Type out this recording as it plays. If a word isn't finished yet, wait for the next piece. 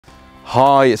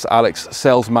Hi, it's Alex,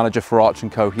 Sales Manager for Arch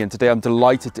 & Co here, and today I'm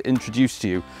delighted to introduce to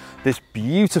you this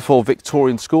beautiful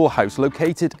Victorian schoolhouse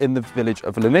located in the village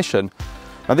of Lanishan.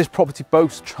 Now this property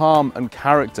boasts charm and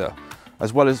character,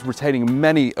 as well as retaining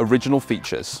many original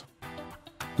features.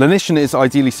 Lanishan is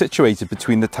ideally situated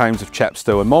between the towns of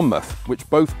Chepstow and Monmouth, which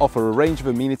both offer a range of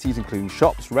amenities including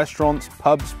shops, restaurants,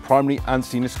 pubs, primary and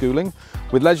senior schooling,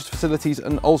 with leisure facilities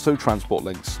and also transport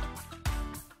links.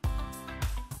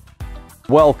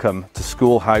 Welcome to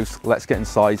Schoolhouse. Let's get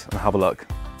inside and have a look.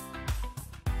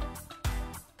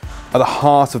 At the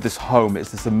heart of this home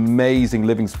is this amazing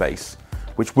living space,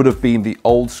 which would have been the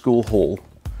old school hall,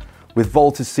 with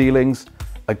vaulted ceilings,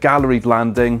 a galleried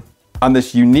landing, and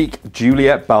this unique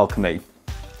Juliet balcony.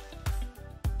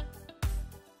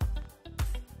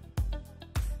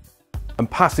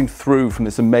 And passing through from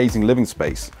this amazing living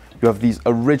space, you have these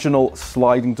original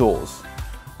sliding doors,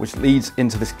 which leads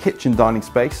into this kitchen dining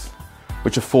space,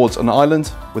 which affords an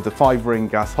island with a 5-ring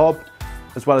gas hob,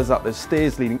 as well as that there's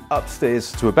stairs leading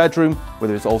upstairs to a bedroom where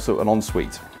there's also an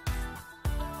ensuite.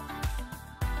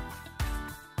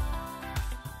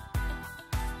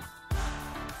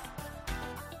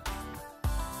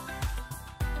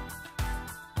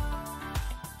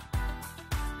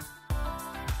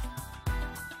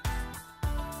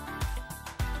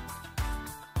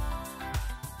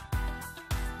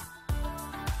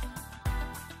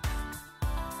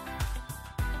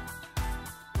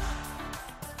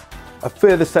 A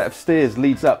further set of stairs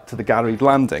leads up to the galleried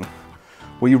landing,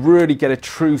 where you really get a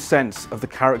true sense of the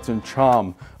character and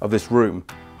charm of this room,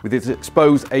 with its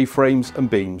exposed A-frames and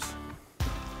beams.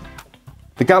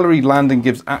 The galleried landing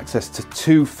gives access to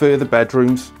 2 further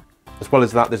bedrooms, as well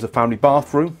as that there's a family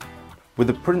bathroom, with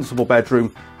the principal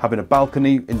bedroom having a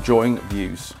balcony enjoying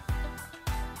views.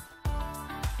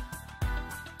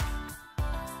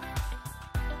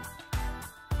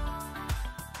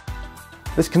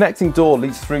 This connecting door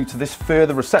leads through to this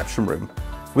further reception room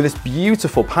with this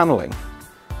beautiful panelling.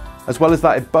 As well as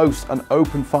that, it boasts an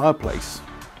open fireplace.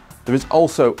 There is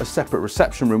also a separate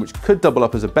reception room which could double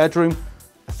up as a bedroom,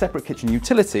 a separate kitchen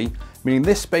utility, meaning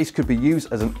this space could be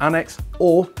used as an annex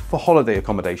or for holiday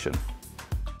accommodation.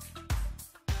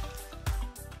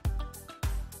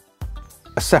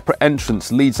 A separate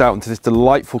entrance leads out into this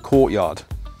delightful courtyard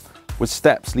with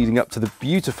steps leading up to the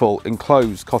beautiful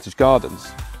enclosed cottage gardens.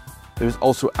 There is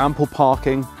also ample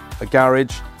parking, a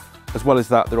garage, as well as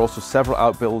that there are also several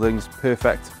outbuildings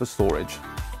perfect for storage.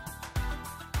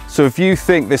 So if you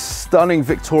think this stunning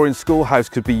Victorian schoolhouse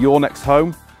could be your next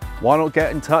home, why not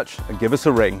get in touch and give us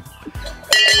a ring.